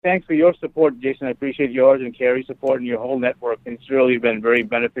thanks for your support, Jason. I appreciate yours and Carrie's support and your whole network. It's really been very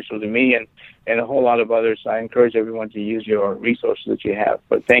beneficial to me and a whole lot of others. I encourage everyone to use your resources that you have.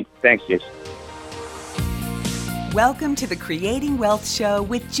 But thanks, Jason. Welcome to the Creating Wealth Show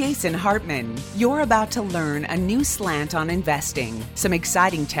with Jason Hartman. You're about to learn a new slant on investing, some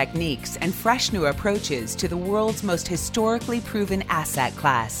exciting techniques, and fresh new approaches to the world's most historically proven asset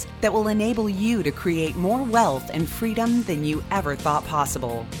class that will enable you to create more wealth and freedom than you ever thought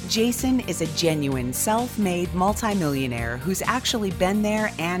possible. Jason is a genuine self-made multimillionaire who's actually been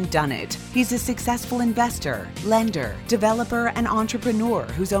there and done it. He's a successful investor, lender, developer, and entrepreneur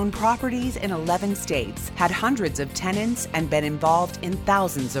who's owned properties in 11 states, had hundreds of tenants, and been involved in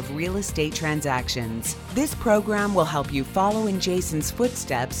thousands of real estate transactions. This program will help you follow in Jason's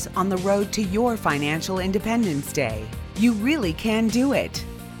footsteps on the road to your financial independence day. You really can do it.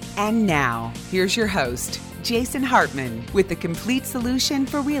 And now, here's your host, Jason Hartman, with the complete solution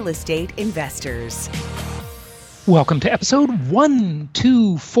for real estate investors. Welcome to episode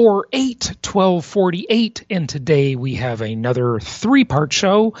 1248, 1248, and today we have another three-part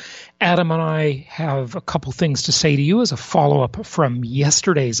show. Adam and I have a couple things to say to you as a follow-up from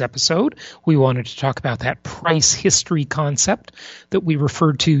yesterday's episode. We wanted to talk about that price history concept that we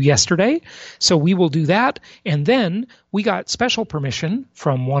referred to yesterday. So we will do that. And then we got special permission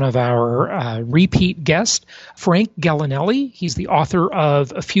from one of our repeat guests, Frank Gallinelli. He's the author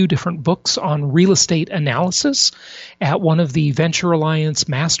of a few different books on real estate analysis. At one of the Venture Alliance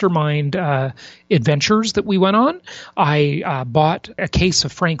Mastermind adventures that we went on, I bought a case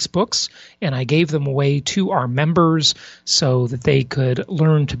of Frank's books and I gave them away to our members so that they could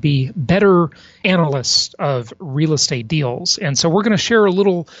learn to be better analysts of real estate deals. And so we're going to share a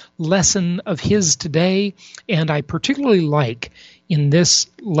little lesson of his today. And I particularly like in this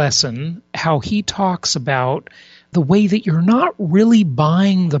lesson how he talks about the way that you're not really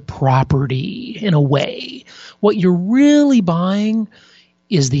buying the property in a way. What you're really buying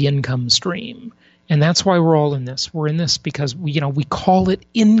is the income stream. And that's why we're all in this. We're in this because we call it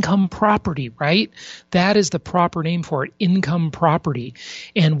income property, right? That is the proper name for it, income property.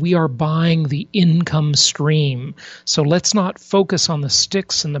 And we are buying the income stream. So let's not focus on the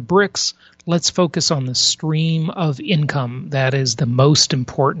sticks and the bricks. Let's focus on the stream of income. That is the most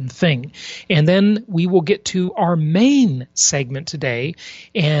important thing. And then we will get to our main segment today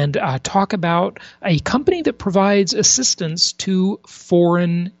and talk about a company that provides assistance to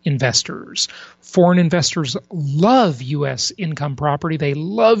foreign investors. Foreign investors love U.S. income property. They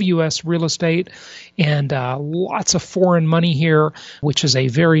love U.S. real estate and lots of foreign money here, which is a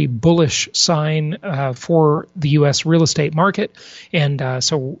very bullish sign for the U.S. real estate market. And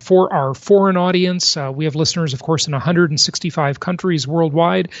so for our foreign audience, we have listeners, of course, in 165 countries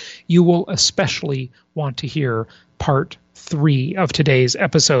worldwide. You will especially want to hear part 3 of today's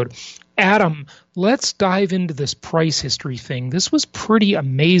episode. Adam, let's dive into this price history thing. This was pretty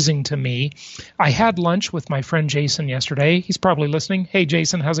amazing to me. I had lunch with my friend Jason yesterday. He's probably listening. Hey,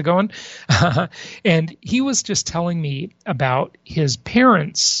 Jason, how's it going? And he was just telling me about his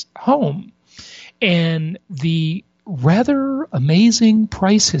parents' home and the rather amazing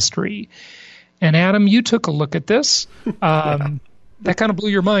price history. And Adam, you took a look at this. That kind of blew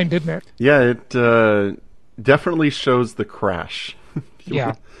your mind, didn't it? Yeah, it definitely shows the crash.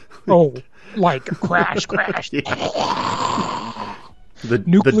 Yeah. Oh, like crash. Yeah. The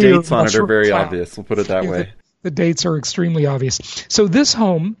dates on it are very obvious. We'll put it that way. The dates are extremely obvious. So this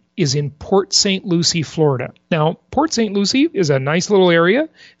home is in Port St. Lucie, Florida. Now, Port St. Lucie is a nice little area.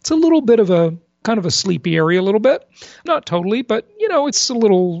 It's a little bit of a kind of a sleepy area a little bit. Not totally, but, it's a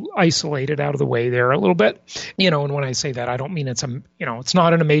little isolated out of the way there a little bit. And when I say that, I don't mean it's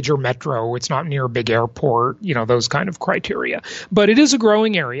not in a major metro. It's not near a big airport, those kind of criteria. But it is a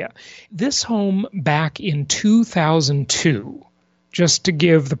growing area. This home back in 2002, just to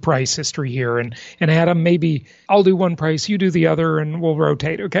give the price history here. And Adam, maybe I'll do one price, you do the other, and we'll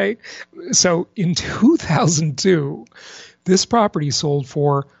rotate, okay? So in 2002, this property sold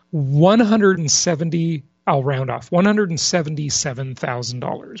for $177,000,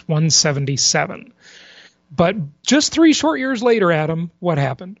 $177,000. But just 3 short years later, Adam, what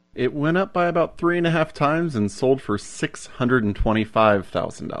happened? It went up by about 3.5 times and sold for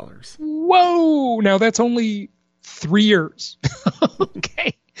 $625,000. Whoa! Now that's only 3 years.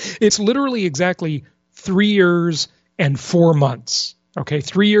 Okay. It's literally exactly 3 years and 4 months. Okay,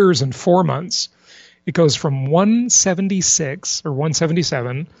 3 years and 4 months. It goes from 176 or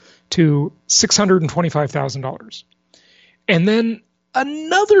 177 to $625,000. And then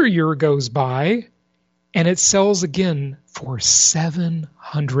another year goes by and it sells again for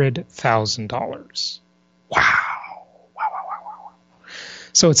 $700,000. Wow.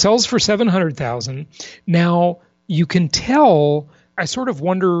 So it sells for $700,000. Now, you can tell, I sort of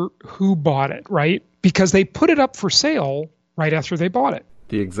wonder who bought it, right? Because they put it up for sale right after they bought it.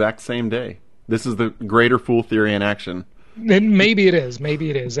 The exact same day. This is the greater fool theory in action. And maybe it is.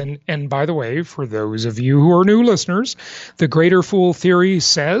 And by the way, for those of you who are new listeners, the greater fool theory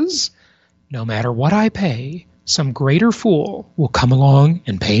says, no matter what I pay, some greater fool will come along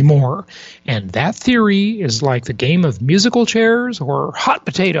and pay more. And that theory is like the game of musical chairs or hot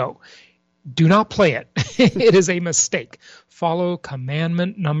potato. Do not play it. It is a mistake. Follow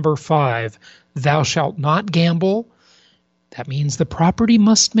commandment number 5. Thou shalt not gamble. That means the property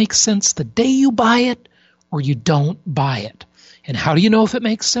must make sense the day you buy it or you don't buy it. And how do you know if it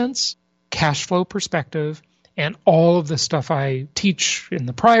makes sense? Cash flow perspective and all of the stuff I teach in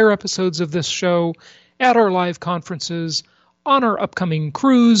the prior episodes of this show, at our live conferences, on our upcoming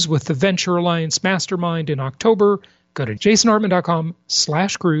cruise with the Venture Alliance Mastermind in October. Go to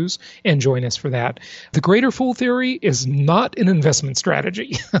jasonhartman.com/cruise and join us for that. The greater fool theory is not an investment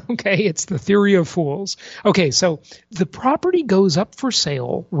strategy. Okay, it's the theory of fools. Okay, so the property goes up for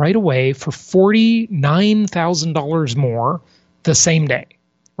sale right away for $49,000 more the same day,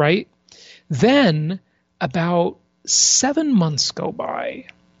 right? Then about 7 months go by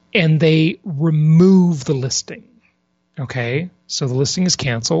and they remove the listing. Okay, so the listing is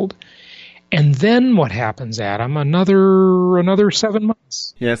canceled. And then what happens, Adam? Another 7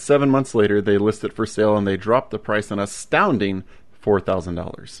 months. Yeah, 7 months later, they list it for sale and they drop the price an astounding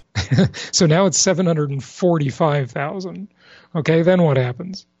 $4,000. So now it's $745,000. Okay, then what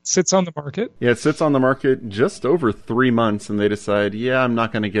happens? Sits on the market. Yeah, it sits on the market just over 3 months, and they decide, I'm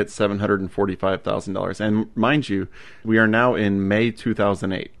not going to get $745,000. And mind you, we are now in May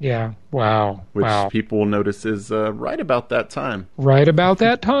 2008. Yeah, wow. Which people will notice is right about that time. Right about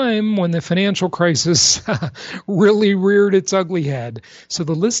that time when the financial crisis really reared its ugly head. So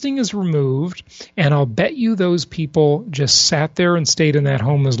the listing is removed, and I'll bet you those people just sat there and stayed in that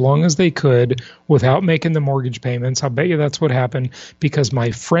home as long as they could without making the mortgage payments. I'll bet you that's what happened, because my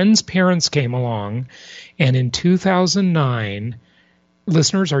friend's parents came along, and in 2009,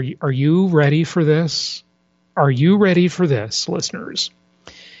 listeners, are you ready for this? Are you ready for this, listeners?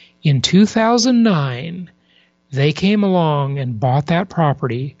 In 2009, they came along and bought that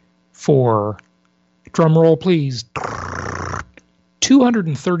property for, drumroll please,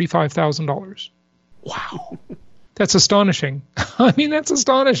 $235,000. Wow. That's astonishing. I mean, that's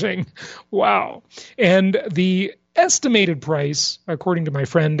astonishing. Wow. And the estimated price, according to my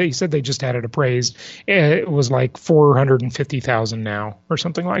friend, he said they just had it appraised. It was like $450,000 now or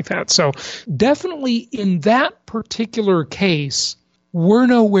something like that. So definitely in that particular case, we're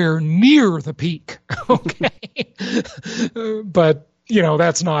nowhere near the peak. Okay. But,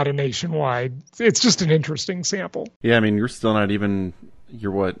 that's not a nationwide. It's just an interesting sample. Yeah, I mean, you're still not even,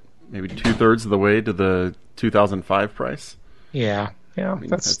 maybe 2/3 of the way to the 2005 price? Yeah. I mean,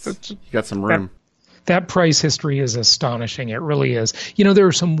 that's you got some room. That price history is astonishing. It really is. There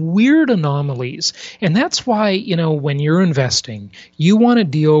are some weird anomalies. And that's why, when you're investing, you want to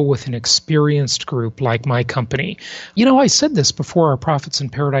deal with an experienced group like my company. I said this before our Profits in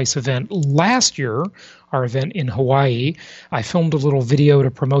Paradise event last year, our event in Hawaii. I filmed a little video to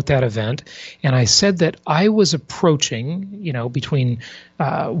promote that event. And I said that I was approaching, between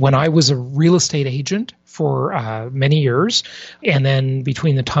when I was a real estate agent for many years, and then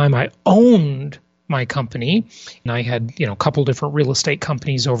between the time I owned my company, and I had, a couple different real estate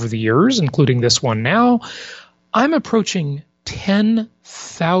companies over the years, including this one now, I'm approaching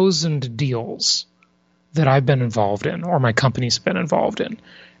 10,000 deals that I've been involved in, or my company's been involved in.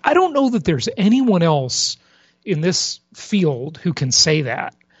 I don't know that there's anyone else in this field who can say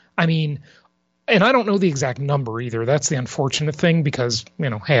that. I mean, and I don't know the exact number either. That's the unfortunate thing, because,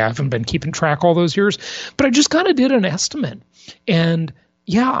 hey, I haven't been keeping track all those years, but I just kind of did an estimate. And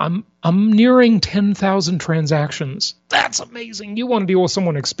yeah, I'm nearing 10,000 transactions. That's amazing. You want to deal with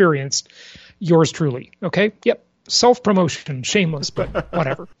someone experienced. Yours truly. Okay? Yep. Self-promotion. Shameless, but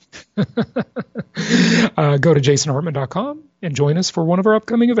whatever. Go to jasonhartman.com and join us for one of our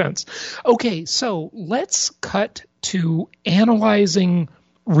upcoming events. Okay, so let's cut to analyzing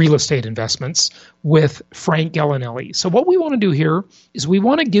real estate investments with Frank Gallinelli. So what we want to do here is we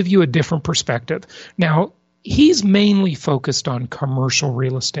want to give you a different perspective. Now, he's mainly focused on commercial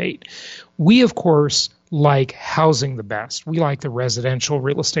real estate. We, of course, like housing the best. We like the residential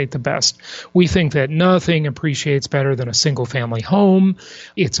real estate the best. We think that nothing appreciates better than a single-family home.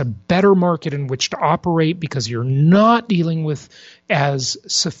 It's a better market in which to operate because you're not dealing with as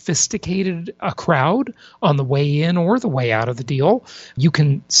sophisticated a crowd on the way in or the way out of the deal. You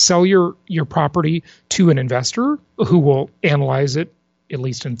can sell your property to an investor who will analyze it at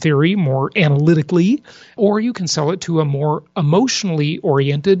least in theory, more analytically, or you can sell it to a more emotionally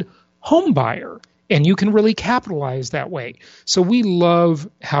oriented home buyer. And you can really capitalize that way. So we love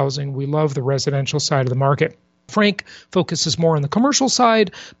housing. We love the residential side of the market. Frank focuses more on the commercial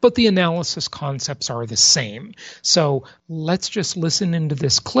side, but the analysis concepts are the same. So let's just listen into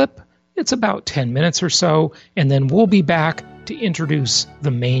this clip. It's about 10 minutes or so, and then we'll be back to introduce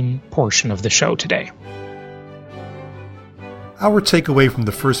the main portion of the show today. Our takeaway from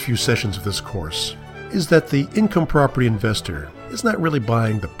the first few sessions of this course is that the income property investor is not really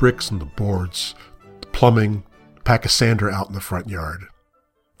buying the bricks and the boards, the plumbing, the pack of sander out in the front yard,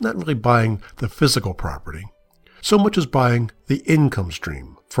 not really buying the physical property, so much as buying the income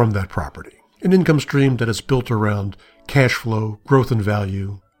stream from that property. An income stream that is built around cash flow, growth in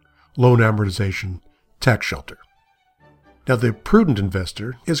value, loan amortization, tax shelter. Now, the prudent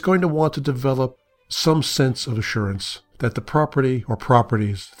investor is going to want to develop some sense of assurance that the property or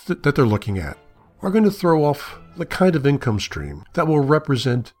properties that they're looking at are going to throw off the kind of income stream that will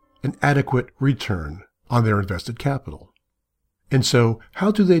represent an adequate return on their invested capital. And so,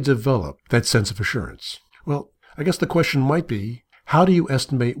 how do they develop that sense of assurance? Well, I guess the question might be, how do you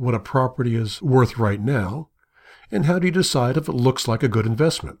estimate what a property is worth right now, and how do you decide if it looks like a good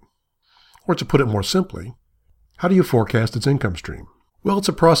investment? Or to put it more simply, how do you forecast its income stream? Well, it's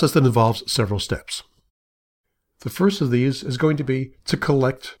a process that involves several steps. The first of these is going to be to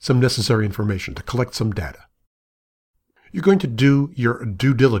collect some necessary information, to collect some data. You're going to do your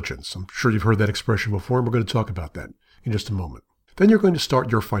due diligence. I'm sure you've heard that expression before, and we're going to talk about that in just a moment. Then you're going to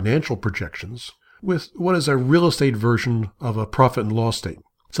start your financial projections with what is a real estate version of a profit and loss statement,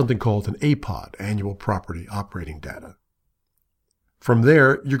 something called an APOD, Annual Property Operating Data. From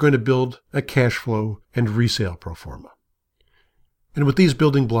there, you're going to build a cash flow and resale pro forma. And with these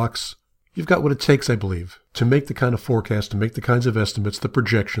building blocks, you've got what it takes, I believe, to make the kind of forecast, to make the kinds of estimates, the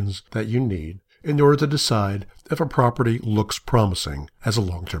projections that you need in order to decide if a property looks promising as a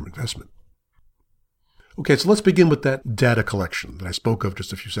long-term investment. Okay, so let's begin with that data collection that I spoke of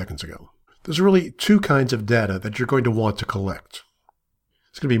just a few seconds ago. There's really two kinds of data that you're going to want to collect.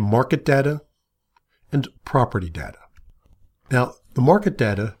 It's going to be market data and property data. Now, the market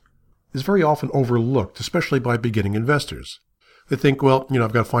data is very often overlooked, especially by beginning investors. They think, well,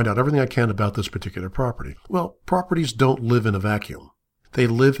 I've got to find out everything I can about this particular property. Well, properties don't live in a vacuum. They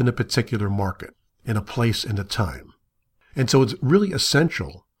live in a particular market, in a place and a time. And so it's really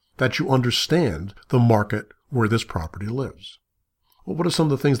essential that you understand the market where this property lives. Well, what are some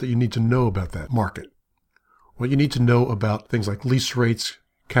of the things that you need to know about that market? Well, you need to know about things like lease rates,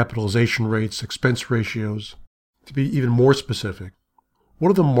 capitalization rates, expense ratios. To be even more specific, what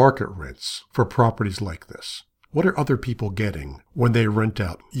are the market rents for properties like this? What are other people getting when they rent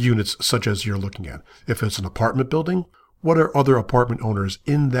out units such as you're looking at? If it's an apartment building, what are other apartment owners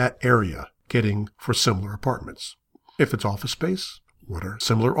in that area getting for similar apartments? If it's office space, what are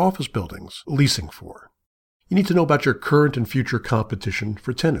similar office buildings leasing for? You need to know about your current and future competition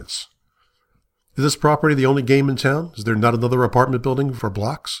for tenants. Is this property the only game in town? Is there not another apartment building for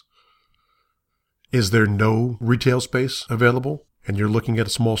blocks? Is there no retail space available and you're looking at a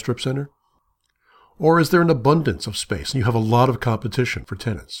small strip center? Or is there an abundance of space and you have a lot of competition for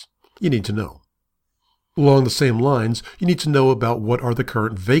tenants? You need to know. Along the same lines, you need to know about what are the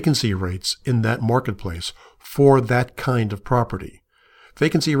current vacancy rates in that marketplace for that kind of property.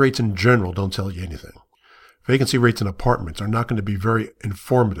 Vacancy rates in general don't tell you anything. Vacancy rates in apartments are not going to be very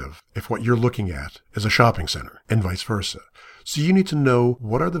informative if what you're looking at is a shopping center and vice versa. So you need to know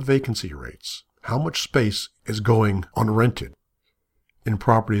what are the vacancy rates, how much space is going unrented in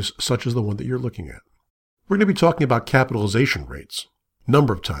properties such as the one that you're looking at. We're going to be talking about capitalization rates a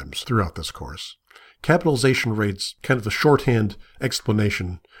number of times throughout this course. Capitalization rates, kind of the shorthand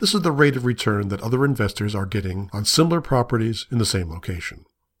explanation, this is the rate of return that other investors are getting on similar properties in the same location.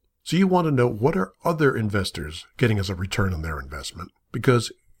 So you want to know what are other investors getting as a return on their investment,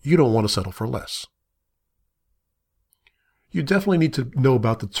 because you don't want to settle for less. You definitely need to know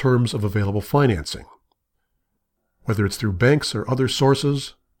about the terms of available financing, whether it's through banks or other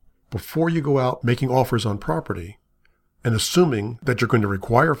sources. Before you go out making offers on property and assuming that you're going to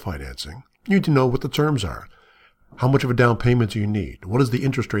require financing, you need to know what the terms are. How much of a down payment do you need? What is the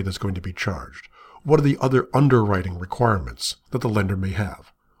interest rate that's going to be charged? What are the other underwriting requirements that the lender may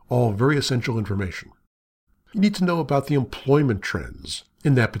have? All very essential information. You need to know about the employment trends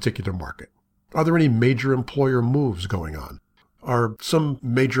in that particular market. Are there any major employer moves going on? Are some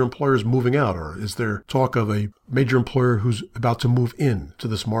major employers moving out, or is there talk of a major employer who's about to move in to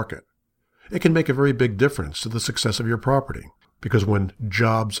this market? It can make a very big difference to the success of your property, because when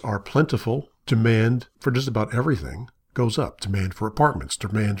jobs are plentiful, demand for just about everything goes up. Demand for apartments,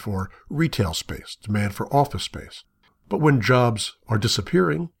 demand for retail space, demand for office space. But when jobs are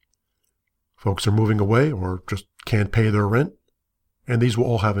disappearing, folks are moving away or just can't pay their rent, and these will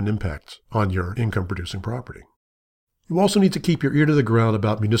all have an impact on your income-producing property. You also need to keep your ear to the ground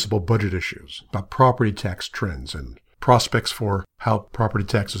about municipal budget issues, about property tax trends, and prospects for how property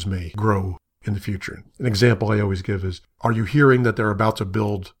taxes may grow in the future. An example I always give is, are you hearing that they're about to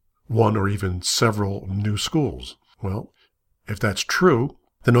build one or even several new schools? Well, if that's true,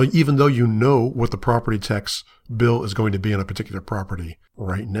 then even though you know what the property tax bill is going to be on a particular property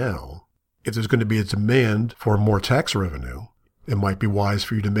right now, if there's going to be a demand for more tax revenue, it might be wise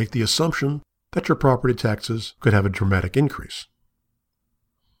for you to make the assumption that your property taxes could have a dramatic increase.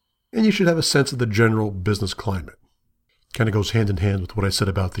 And you should have a sense of the general business climate. Kind of goes hand in hand with what I said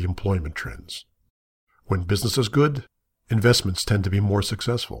about the employment trends. When business is good, investments tend to be more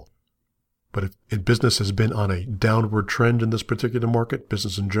successful. But if business has been on a downward trend in this particular market,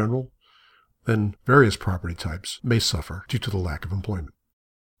 business in general, then various property types may suffer due to the lack of employment.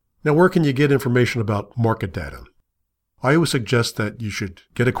 Now, where can you get information about market data? I always suggest that you should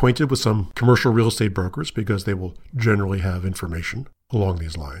get acquainted with some commercial real estate brokers because they will generally have information along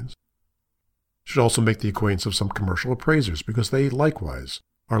these lines. You should also make the acquaintance of some commercial appraisers because they likewise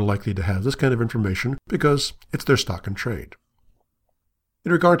are likely to have this kind of information because it's their stock in trade.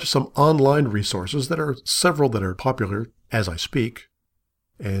 In regard to some online resources, there are several that are popular as I speak,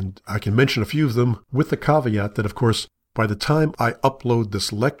 and I can mention a few of them with the caveat that, of course, by the time I upload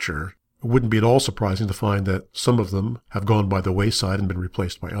this lecture, it wouldn't be at all surprising to find that some of them have gone by the wayside and been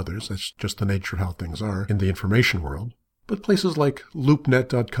replaced by others. That's just the nature of how things are in the information world. But places like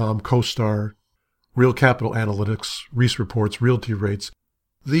LoopNet.com, CoStar, Real Capital Analytics, Reese Reports, Realty Rates,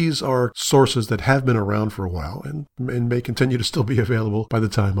 these are sources that have been around for a while and may continue to still be available by the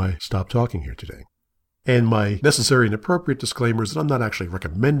time I stop talking here today. And my necessary and appropriate disclaimer is that I'm not actually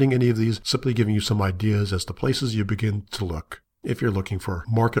recommending any of these, simply giving you some ideas as to places you begin to look if you're looking for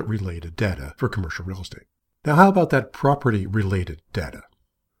market-related data for commercial real estate. Now, how about that property-related data?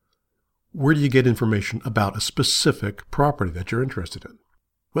 Where do you get information about a specific property that you're interested in?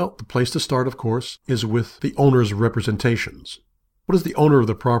 Well, the place to start, of course, is with the owner's representations. What is the owner of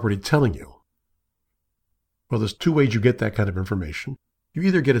the property telling you? Well, there's two ways you get that kind of information. You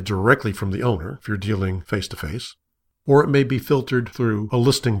either get it directly from the owner, if you're dealing face-to-face, or it may be filtered through a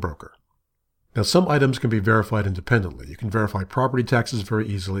listing broker. Now, some items can be verified independently. You can verify property taxes very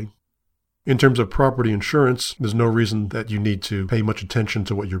easily. In terms of property insurance, there's no reason that you need to pay much attention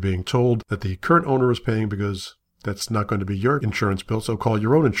to what you're being told that the current owner is paying because that's not going to be your insurance bill. So call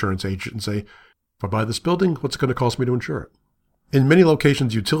your own insurance agent and say, if I buy this building, what's it going to cost me to insure it? In many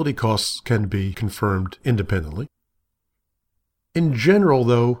locations, utility costs can be confirmed independently. In general,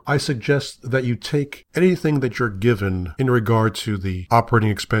 though, I suggest that you take anything that you're given in regard to the operating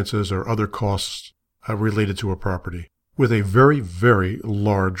expenses or other costs related to a property with a very, very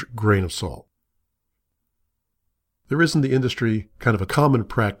large grain of salt. There is in the industry kind of a common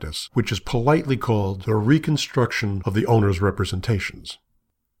practice, which is politely called the reconstruction of the owner's representations.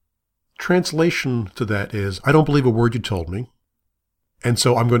 Translation to that is, I don't believe a word you told me, and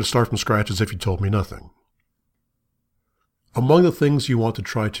so I'm going to start from scratch as if you told me nothing. Among the things you want to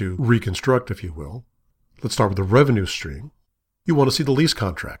try to reconstruct, if you will, let's start with the revenue stream. You want to see the lease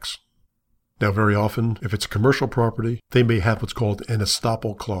contracts. Now, very often, if it's a commercial property, they may have what's called an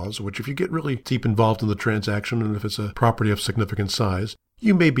estoppel clause, which if you get really deep involved in the transaction, and if it's a property of significant size,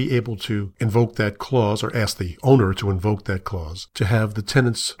 you may be able to invoke that clause or ask the owner to invoke that clause to have the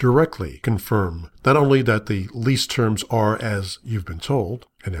tenants directly confirm not only that the lease terms are as you've been told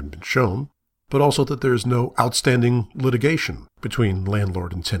and have been shown, but also that there is no outstanding litigation between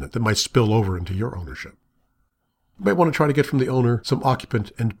landlord and tenant that might spill over into your ownership. You might want to try to get from the owner some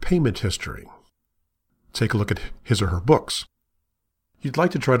occupant and payment history. Take a look at his or her books. You'd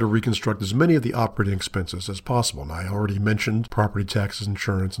like to try to reconstruct as many of the operating expenses as possible. Now, I already mentioned property taxes,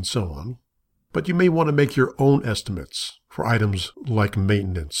 insurance, and so on. But you may want to make your own estimates for items like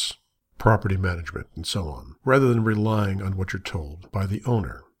maintenance, property management, and so on, rather than relying on what you're told by the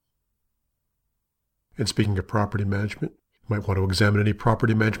owner. And speaking of property management, you might want to examine any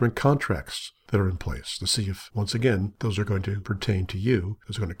property management contracts that are in place to see if, once again, those are going to pertain to you,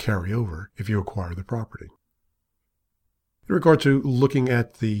 those are going to carry over if you acquire the property. In regard to looking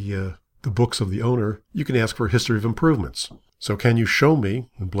at the books of the owner, you can ask for a history of improvements. So can you show me,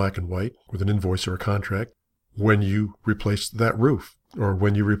 in black and white, with an invoice or a contract, when you replaced that roof, or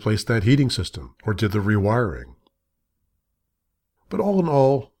when you replaced that heating system, or did the rewiring? But all in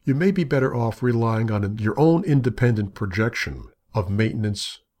all, you may be better off relying on your own independent projection of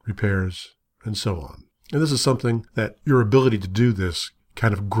maintenance, repairs, and so on. And this is something that your ability to do this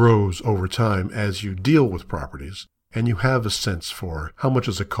kind of grows over time as you deal with properties, and you have a sense for how much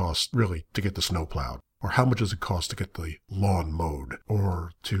does it cost really to get the snow plowed, or how much does it cost to get the lawn mowed,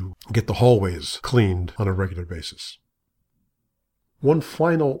 or to get the hallways cleaned on a regular basis. One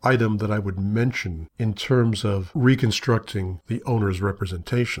final item that I would mention in terms of reconstructing the owner's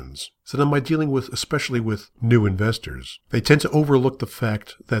representations is that am I dealing with, especially with new investors, they tend to overlook the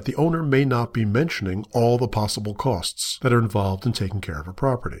fact that the owner may not be mentioning all the possible costs that are involved in taking care of a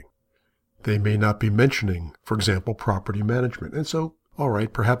property. They may not be mentioning, for example, property management. And so, all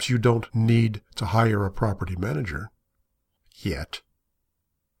right, perhaps you don't need to hire a property manager yet.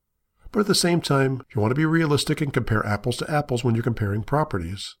 But at the same time, you want to be realistic and compare apples to apples when you're comparing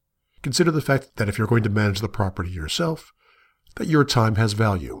properties. Consider the fact that if you're going to manage the property yourself, that your time has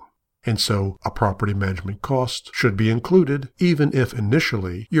value. And so a property management cost should be included, even if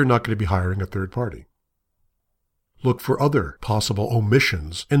initially you're not going to be hiring a third party. Look for other possible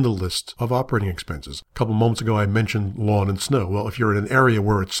omissions in the list of operating expenses. A couple moments ago I mentioned lawn and snow. Well, if you're in an area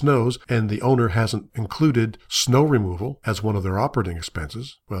where it snows and the owner hasn't included snow removal as one of their operating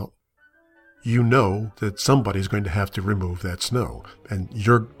expenses, well, you know that somebody's going to have to remove that snow, and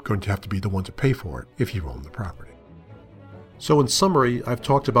you're going to have to be the one to pay for it if you own the property. So in summary, I've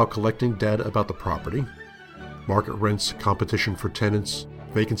talked about collecting data about the property, market rents, competition for tenants,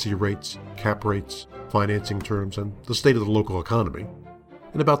 vacancy rates, cap rates, financing terms, and the state of the local economy,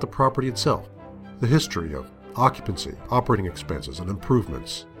 and about the property itself, the history of occupancy, operating expenses, and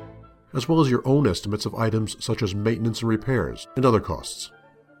improvements, as well as your own estimates of items such as maintenance and repairs and other costs.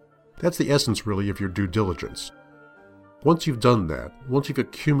 That's the essence, really, of your due diligence. Once you've done that, once you've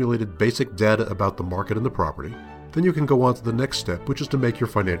accumulated basic data about the market and the property, then you can go on to the next step, which is to make your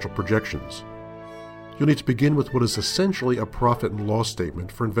financial projections. You'll need to begin with what is essentially a profit and loss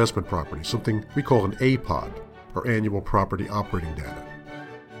statement for investment property, something we call an APOD, or Annual Property Operating Data.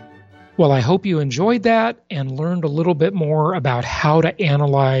 Well, I hope you enjoyed that and learned a little bit more about how to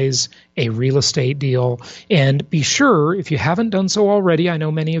analyze a real estate deal. And be sure, if you haven't done so already, I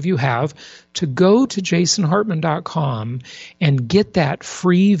know many of you have, to go to jasonhartman.com and get that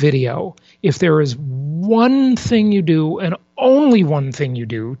free video. If there is one thing you do, and only one thing you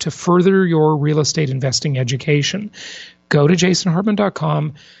do, to further your real estate investing education, go to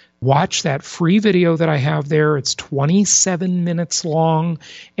jasonhartman.com. Watch that free video that I have there. It's 27 minutes long,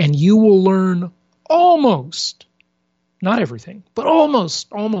 and you will learn almost, not everything, but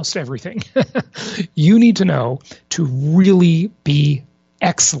almost everything you need to know to really be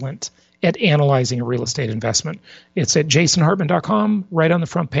excellent at analyzing a real estate investment. It's at jasonhartman.com, right on the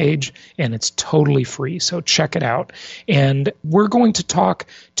front page, and it's totally free, so check it out. And we're going to talk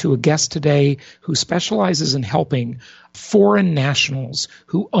to a guest today who specializes in helping foreign nationals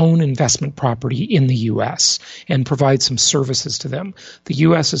who own investment property in the U.S. and provide some services to them. The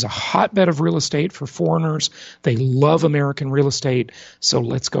U.S. is a hotbed of real estate for foreigners. They love American real estate, so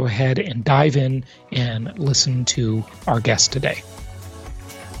let's go ahead and dive in and listen to our guest today.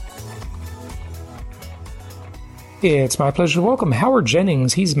 It's my pleasure to welcome Howard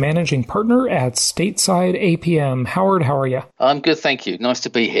Jennings. He's managing partner at Stateside APM. Howard, how are you? I'm good, thank you. Nice to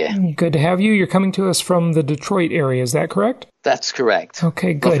be here. Good to have you. You're coming to us from the Detroit area, is that correct? That's correct.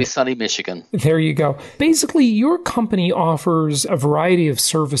 Okay, good. Lovely sunny Michigan. There you go. Basically, your company offers a variety of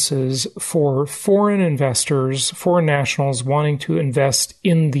services for foreign investors, foreign nationals wanting to invest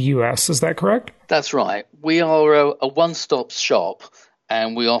in the U.S. Is that correct? That's right. We are a one-stop shop,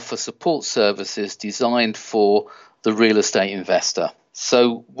 and we offer support services designed for the real estate investor.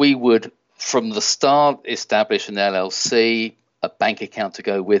 So we would, from the start, establish an LLC, a bank account to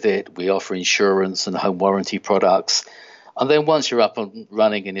go with it. We offer insurance and home warranty products. And then once you're up and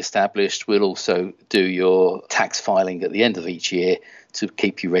running and established, we'll also do your tax filing at the end of each year to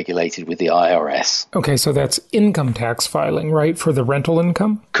keep you regulated with the IRS. Okay, so that's income tax filing, right, for the rental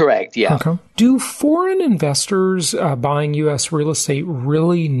income? Correct, yeah. Okay. Do foreign investors buying U.S. real estate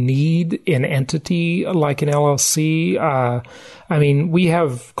really need an entity like an LLC? I mean, we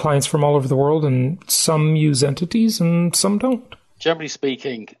have clients from all over the world, and some use entities and some don't. Generally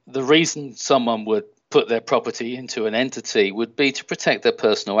speaking, the reason someone would put their property into an entity would be to protect their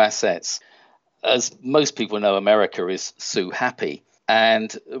personal assets. As most people know, America is sue happy.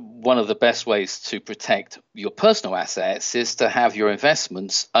 And one of the best ways to protect your personal assets is to have your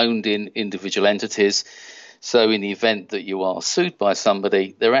investments owned in individual entities. So in the event that you are sued by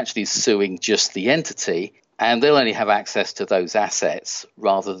somebody, they're actually suing just the entity, and they'll only have access to those assets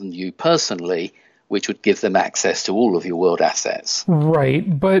rather than you personally, which would give them access to all of your world assets.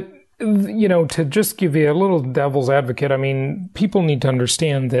 Right. But To just give you a little devil's advocate, I mean, people need to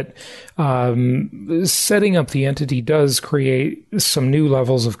understand that setting up the entity does create some new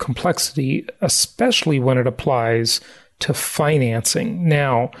levels of complexity, especially when it applies to financing.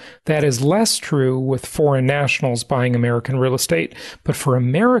 Now, that is less true with foreign nationals buying American real estate, but for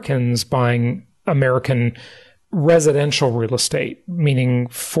Americans buying American residential real estate, meaning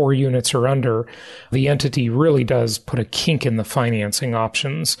 4 units or under, the entity really does put a kink in the financing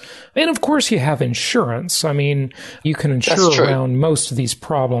options. And of course, you have insurance. I mean, you can insure around most of these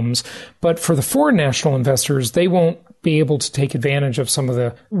problems. But for the foreign national investors, they won't be able to take advantage of some of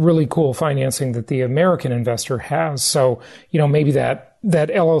the really cool financing that the American investor has. So, maybe that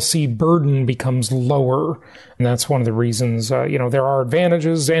LLC burden becomes lower. And that's one of the reasons, there are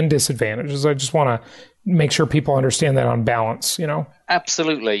advantages and disadvantages. I just want to make sure people understand that on balance,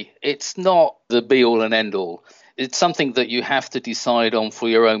 Absolutely. It's not the be all and end all. It's something that you have to decide on for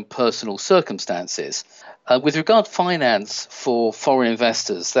your own personal circumstances. With regard to finance for foreign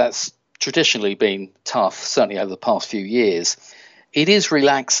investors, that's traditionally been tough, certainly over the past few years. It is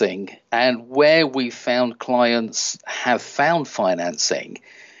relaxing, and where we found clients have found financing,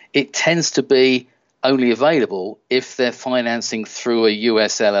 it tends to be only available if they're financing through a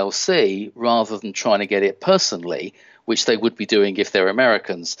US LLC rather than trying to get it personally, which they would be doing if they're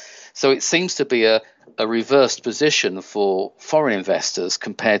Americans. So it seems to be a reversed position for foreign investors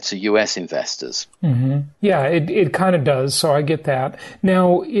compared to US investors. Mm-hmm. Yeah, it kind of does. So I get that.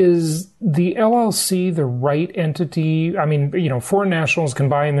 Now, is the LLC the right entity? I mean, foreign nationals can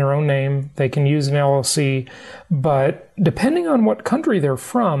buy in their own name. They can use an LLC. But depending on what country they're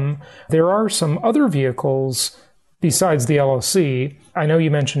from, there are some other vehicles besides the LLC. I know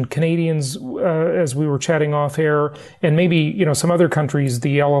you mentioned Canadians as we were chatting off air, and maybe, some other countries,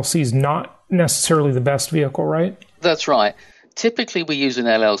 the LLC is not necessarily the best vehicle, right? That's right. Typically, we use an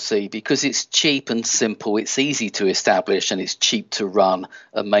LLC because it's cheap and simple, it's easy to establish, and it's cheap to run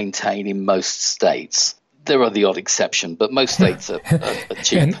and maintain in most states. There are the odd exception, but most states are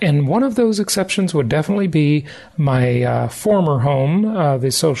cheap. And one of those exceptions would definitely be my former home, the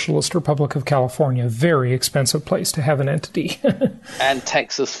Socialist Republic of California. Very expensive place to have an entity. And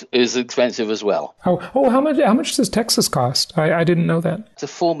Texas is expensive as well. Oh, how much does Texas cost? I didn't know that. To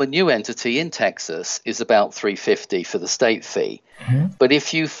form a new entity in Texas is about $350 for the state fee. Mm-hmm. But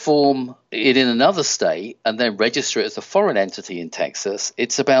if you form it in another state and then register it as a foreign entity in Texas,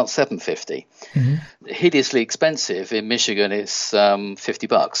 it's about $750. Mm-hmm. Hideously expensive. In Michigan, it's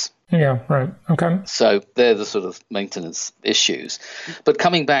 $50. Yeah, right. Okay. So they're the sort of maintenance issues. But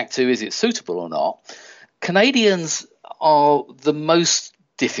coming back to is it suitable or not, Canadians are the most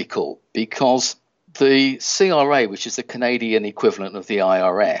difficult because the CRA, which is the Canadian equivalent of the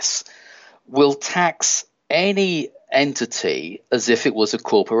IRS, will tax any entity as if it was a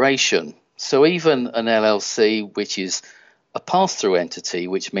corporation. So even an LLC, which is a pass-through entity,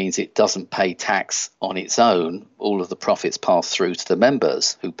 which means it doesn't pay tax on its own, all of the profits pass through to the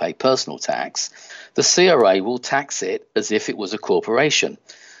members who pay personal tax, the CRA will tax it as if it was a corporation.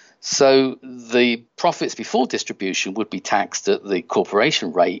 So the profits before distribution would be taxed at the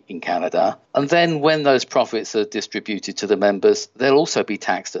corporation rate in Canada. And then when those profits are distributed to the members, they'll also be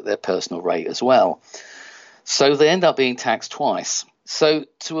taxed at their personal rate as well. So they end up being taxed twice. So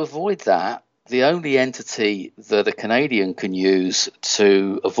to avoid that, the only entity that a Canadian can use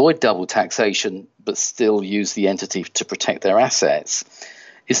to avoid double taxation but still use the entity to protect their assets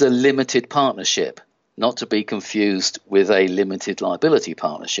is a limited partnership, not to be confused with a limited liability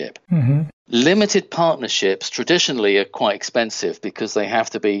partnership. Mm-hmm. Limited partnerships traditionally are quite expensive because they have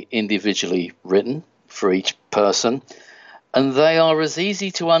to be individually written for each person. And they are as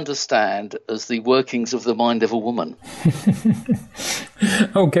easy to understand as the workings of the mind of a woman.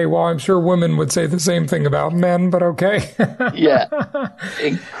 Okay, well, I'm sure women would say the same thing about men, but okay. Yeah.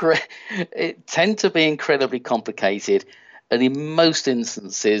 It tend to be incredibly complicated. And in most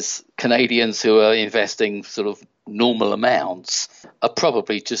instances, Canadians who are investing sort of normal amounts are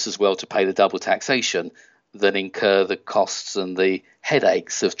probably just as well to pay the double taxation than incur the costs and the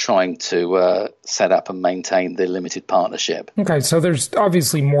headaches of trying to set up and maintain the limited partnership. Okay, so there's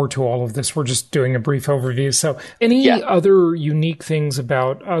obviously more to all of this. We're just doing a brief overview. So any other unique things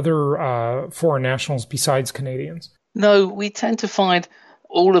about other foreign nationals besides Canadians? No, we tend to find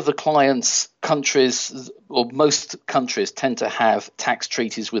all of the clients' countries, or most countries, tend to have tax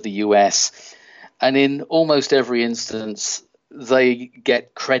treaties with the US. And in almost every instance, they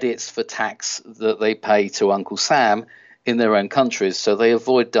get credits for tax that they pay to Uncle Sam in their own countries. So they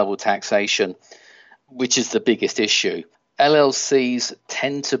avoid double taxation, which is the biggest issue. LLCs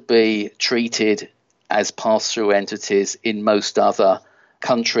tend to be treated as pass-through entities in most other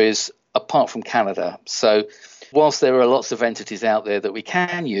countries apart from Canada. So whilst there are lots of entities out there that we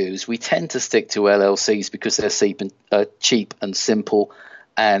can use, we tend to stick to LLCs because they're cheap and simple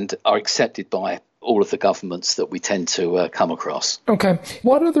and are accepted by all of the governments that we tend to come across. Okay.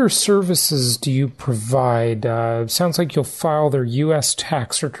 What other services do you provide? Sounds like you'll file their U.S.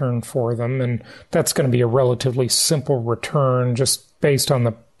 tax return for them, and that's going to be a relatively simple return just based on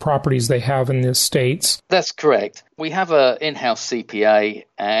the properties they have in the States. That's correct. We have an in-house CPA,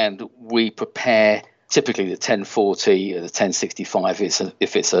 and we prepare typically the 1040 or the 1065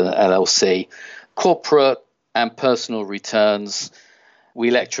 if it's an LLC. Corporate and personal returns, we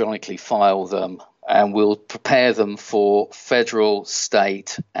electronically file them, and we'll prepare them for federal,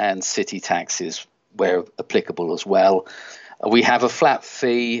 state, and city taxes where applicable as well. We have a flat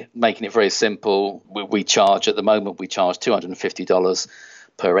fee, making it very simple. We charge, at the moment, we charge $250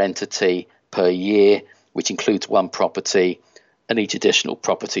 per entity per year, which includes one property, and each additional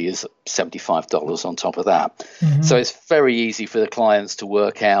property is $75 on top of that. Mm-hmm. So it's very easy for the clients to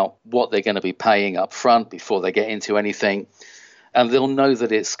work out what they're going to be paying up front before they get into anything, and they'll know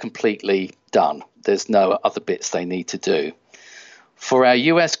that it's completely done. There's no other bits they need to do. For our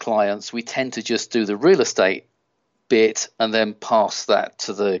US clients, we tend to just do the real estate bit and then pass that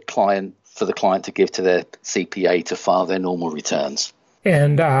to the client for the client to give to their CPA to file their normal returns.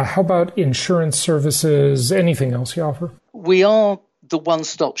 And how about insurance services? Anything else you offer? We are the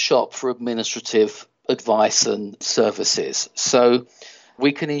one-stop shop for administrative advice and services. So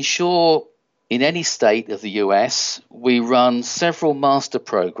we can insure in any state of the US. We run several master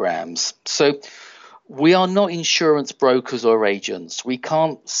programs. So we are not insurance brokers or agents. We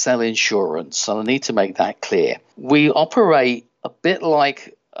can't sell insurance, so I need to make that clear. We operate a bit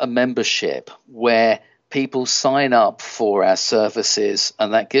like a membership where people sign up for our services,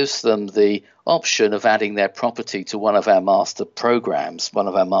 and that gives them the option of adding their property to one of our master programs, one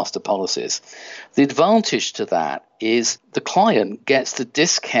of our master policies. The advantage to that is the client gets the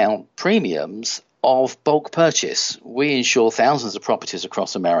discount premiums of bulk purchase. We insure thousands of properties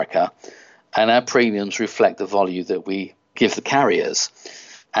across America, and our premiums reflect the value that we give the carriers.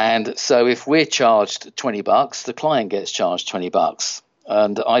 And so if we're charged $20, the client gets charged $20.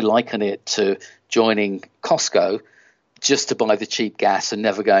 And I liken it to joining Costco just to buy the cheap gas and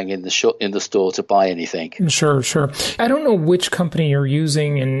never going in the store to buy anything. Sure. I don't know which company you're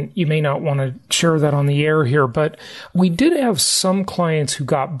using, and you may not want to share that on the air here, but we did have some clients who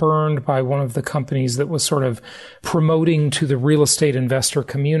got burned by one of the companies that was sort of promoting to the real estate investor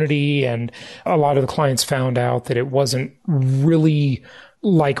community, and a lot of the clients found out that it wasn't really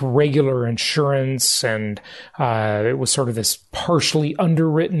like regular insurance, and it was sort of this partially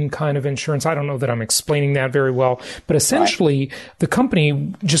underwritten kind of insurance. I don't know that I'm explaining that very well, but essentially the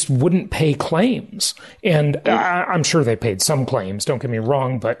company just wouldn't pay claims. And I'm sure they paid some claims, don't get me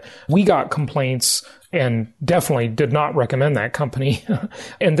wrong, but we got complaints and definitely did not recommend that company.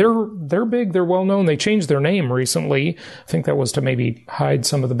 And they're big, they're well known. They changed their name recently. I think that was to maybe hide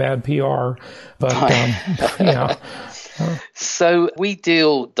some of the bad PR, but yeah. So we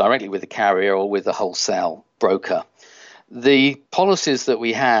deal directly with the carrier or with the wholesale broker. The policies that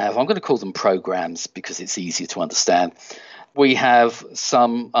we have, I'm going to call them programs because it's easier to understand. We have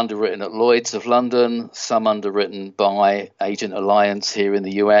some underwritten at Lloyd's of London, some underwritten by Agent Alliance here in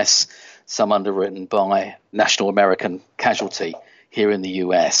the US, some underwritten by National American Casualty here in the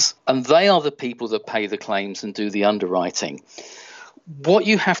US. And they are the people that pay the claims and do the underwriting. What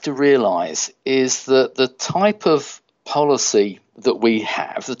you have to realize is that the type of policy that we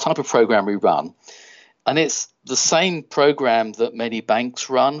have, the type of program we run, and it's the same program that many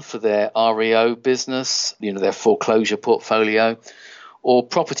banks run for their REO business, their foreclosure portfolio, or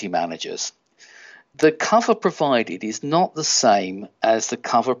property managers. The cover provided is not the same as the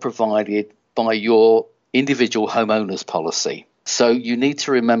cover provided by your individual homeowner's policy. So you need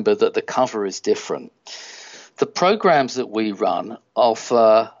to remember that the cover is different. The programs that we run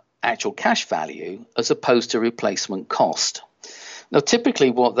offer actual cash value as opposed to replacement cost. Now, typically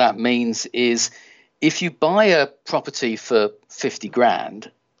what that means is if you buy a property for 50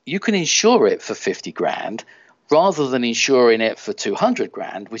 grand, you can insure it for 50 grand rather than insuring it for 200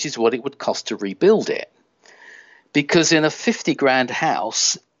 grand, which is what it would cost to rebuild it. Because in a 50 grand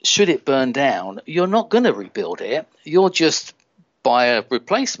house, should it burn down, you're not going to rebuild it. You'll just buy a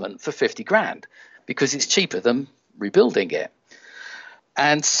replacement for 50 grand because it's cheaper than rebuilding it.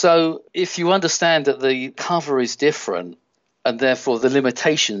 And so if you understand that the cover is different, and therefore the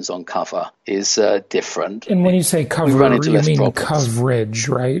limitations on cover is different. And when you say cover, you mean coverage,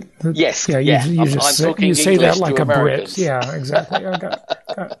 right? Yes. You say that like a Americans. Brit. Yeah, exactly.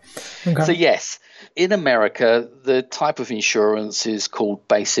 Okay. So yes, in America, the type of insurance is called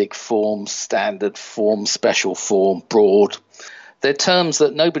basic form, standard form, special form, broad. They're terms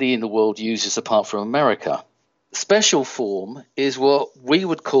that nobody in the world uses apart from America. Special form is what we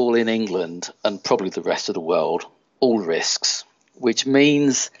would call in England, and probably the rest of the world, all risks, which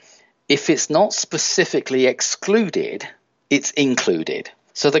means if it's not specifically excluded, it's included.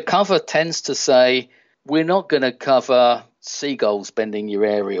 So the cover tends to say, we're not going to cover seagulls bending your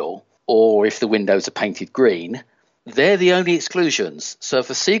aerial, or if the windows are painted green. They're the only exclusions. So if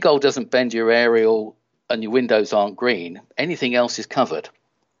a seagull doesn't bend your aerial and your windows aren't green, anything else is covered,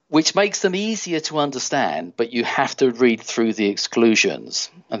 which makes them easier to understand, but you have to read through the exclusions.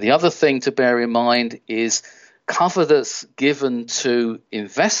 And the other thing to bear in mind is cover that's given to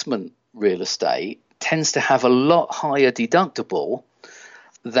investment real estate tends to have a lot higher deductible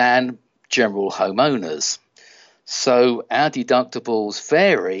than general homeowners. So our deductibles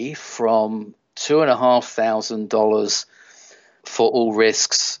vary from $2,500 for all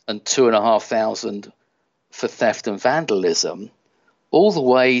risks and $2,500 for theft and vandalism, all the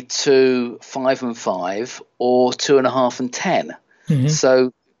way to 5 and 5 or 2.5 and 10. Mm-hmm.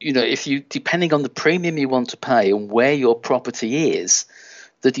 So, if you, depending on the premium you want to pay and where your property is,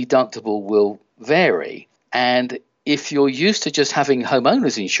 the deductible will vary. And if you're used to just having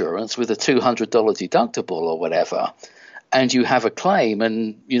homeowners insurance with a $200 deductible or whatever, and you have a claim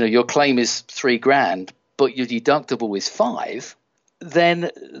and, your claim is $3,000, but your deductible is $5,000,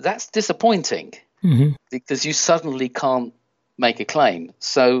 then that's disappointing because you suddenly can't make a claim.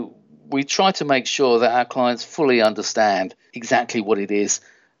 So we try to make sure that our clients fully understand exactly what it is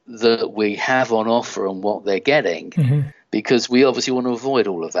that we have on offer and what they're getting, because we obviously want to avoid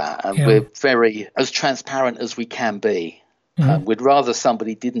all of that. And we're very as transparent as we can be. We'd rather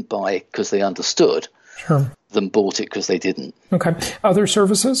somebody didn't buy it because they understood than bought it because they didn't. Okay. Other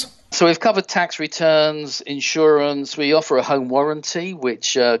services? So we've covered tax returns, insurance. We offer a home warranty,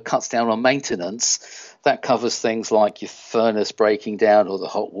 which cuts down on maintenance. That covers things like your furnace breaking down or the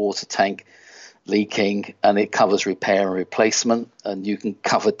hot water tank leaking, and it covers repair and replacement, and you can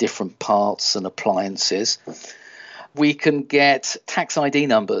cover different parts and appliances. We can get tax ID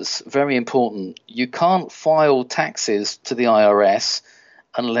numbers, very important. You can't file taxes to the IRS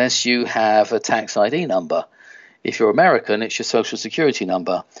unless you have a tax ID number. If you're American, it's your social security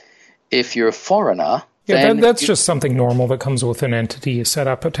number. If you're a foreigner, that's just something normal that comes with an entity. You set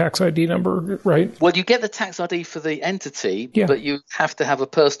up a tax ID number, right? Well, you get the tax ID for the entity, but you have to have a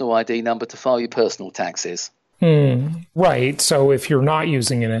personal ID number to file your personal taxes. Right. So if you're not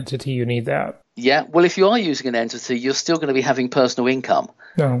using an entity, you need that. Yeah. Well, if you are using an entity, you're still going to be having personal income.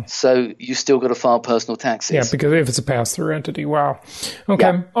 No. So you still got to file personal taxes. Yeah, because if it's a pass-through entity, wow. Okay.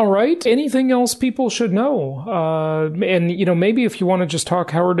 Yeah. All right. Anything else people should know? And, maybe if you want to just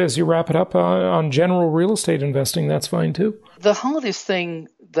talk, Howard, as you wrap it up on general real estate investing, that's fine too. The hardest thing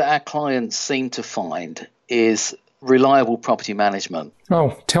that our clients seem to find is reliable property management.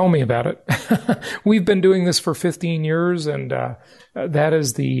 Oh, tell me about it. We've been doing this for 15 years, and that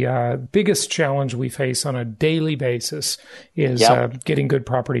is the biggest challenge we face on a daily basis is getting good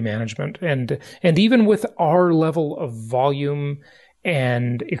property management. And even with our level of volume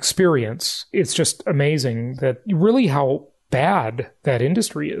and experience, it's just amazing that really how bad that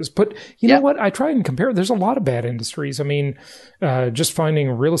industry is. But you know what? I try and compare. There's a lot of bad industries. I mean, just finding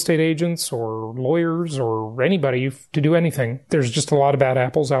real estate agents or lawyers or anybody to do anything. There's just a lot of bad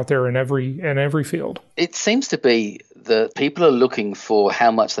apples out there in every field. It seems to be that people are looking for how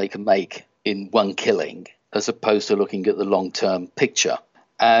much they can make in one killing as opposed to looking at the long-term picture.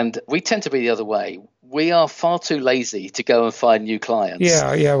 And we tend to be the other way. We are far too lazy to go and find new clients.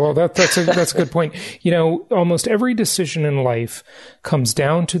 Yeah. Well, that's a good point. Almost every decision in life comes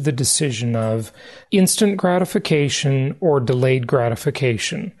down to the decision of instant gratification or delayed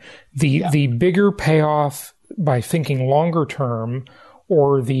gratification. The bigger payoff by thinking longer term,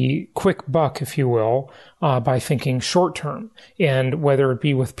 or the quick buck, if you will, by thinking short term. And whether it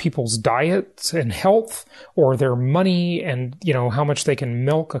be with people's diets and health or their money and, how much they can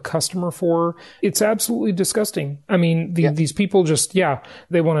milk a customer for, it's absolutely disgusting. I mean, these people just,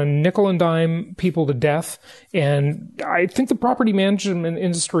 they want to nickel and dime people to death. And I think the property management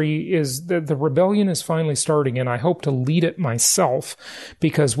industry is the rebellion is finally starting, and I hope to lead it myself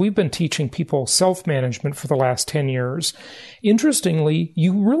because we've been teaching people self-management for the last 10 years. Interestingly,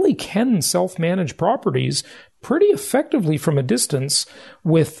 you really can self-manage properties pretty effectively from a distance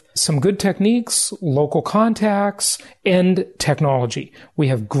with some good techniques, local contacts, and technology. We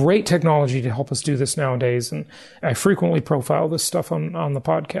have great technology to help us do this nowadays, and I frequently profile this stuff on the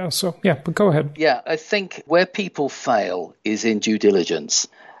podcast. So, yeah, but go ahead. Yeah, I think where people fail is in due diligence.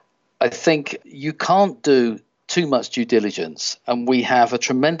 I think you can't do too much due diligence, and we have a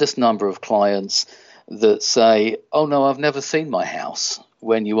tremendous number of clients that say, oh, no, I've never seen my house,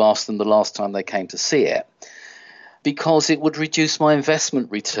 when you ask them the last time they came to see it, because it would reduce my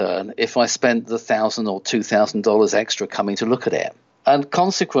investment return if I spent the $1,000 or $2,000 extra coming to look at it. And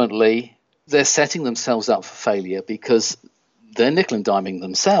consequently, they're setting themselves up for failure because they're nickel and diming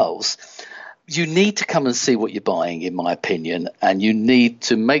themselves. You need to come and see what you're buying, in my opinion, and you need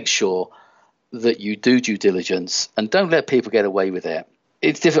to make sure that you do due diligence and don't let people get away with it.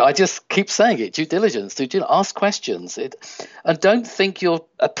 It's difficult. I just keep saying it. Due diligence. Ask questions. And don't think you're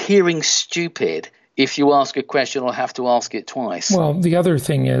appearing stupid if you ask a question or have to ask it twice. Well, the other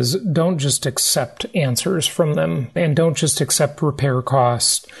thing is don't just accept answers from them and don't just accept repair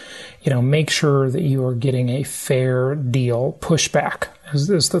costs. Make sure that you are getting a fair deal. Pushback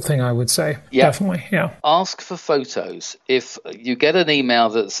is the thing I would say. Yeah. Definitely. Yeah. Ask for photos. If you get an email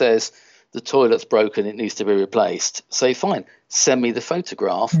that says the toilet's broken, it needs to be replaced, say, fine, send me the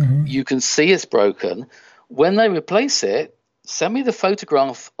photograph. Mm-hmm. You can see it's broken. When they replace it, send me the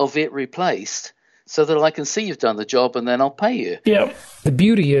photograph of it replaced so that I can see you've done the job, and then I'll pay you. Yeah. The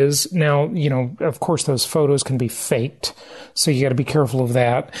beauty is now, of course, those photos can be faked, so you got to be careful of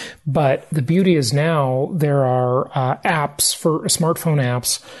that. But the beauty is now there are apps, for smartphone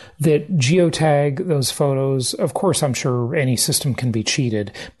apps, that geotag those photos. Of course, I'm sure any system can be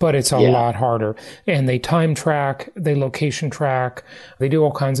cheated, but it's a lot harder. And they time track, they location track, they do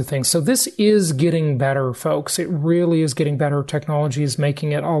all kinds of things. So this is getting better, folks. It really is getting better. Technology is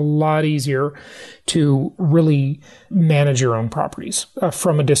making it a lot easier to really manage your own properties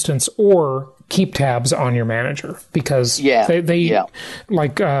from a distance, or keep tabs on your manager, because they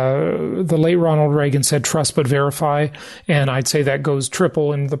like the late Ronald Reagan said, trust but verify. And I'd say that goes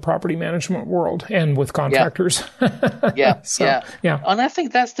triple in the property management world and with contractors. Yeah. And I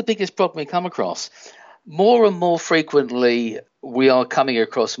think that's the biggest problem we come across. More and more frequently, we are coming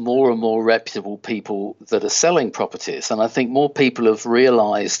across more and more reputable people that are selling properties. And I think more people have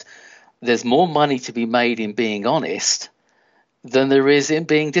realized there's more money to be made in being honest than there is in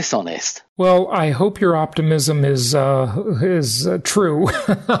being dishonest. Well, I hope your optimism is true.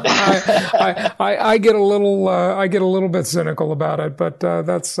 I get a little bit cynical about it, but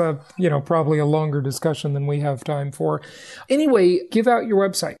that's probably a longer discussion than we have time for. Anyway, give out your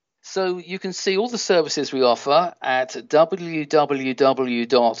website. So you can see all the services we offer at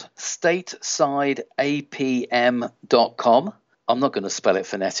www.statesideapm.com. I'm not going to spell it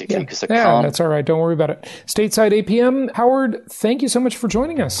phonetically because I can't. Yeah, that's all right. Don't worry about it. Stateside APM. Howard, thank you so much for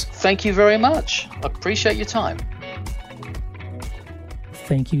joining us. Thank you very much. I appreciate your time.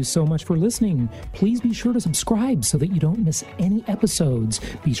 Thank you so much for listening. Please be sure to subscribe so that you don't miss any episodes.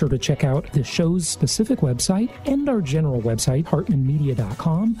 Be sure to check out the show's specific website and our general website,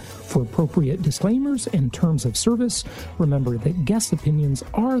 hartmanmedia.com, for appropriate disclaimers and terms of service. Remember that guest opinions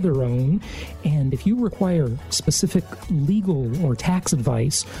are their own, and if you require specific legal or tax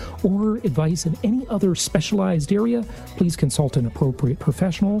advice or advice in any other specialized area, please consult an appropriate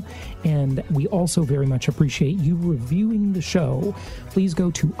professional. And we also very much appreciate you reviewing the show. Please go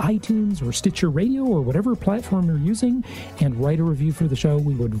to iTunes or Stitcher Radio or whatever platform you're using and write a review for the show.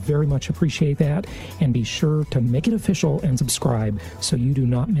 We would very much appreciate that. And be sure to make it official and subscribe so you do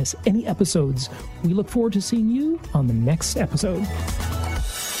not miss any episodes. We look forward to seeing you on the next episode.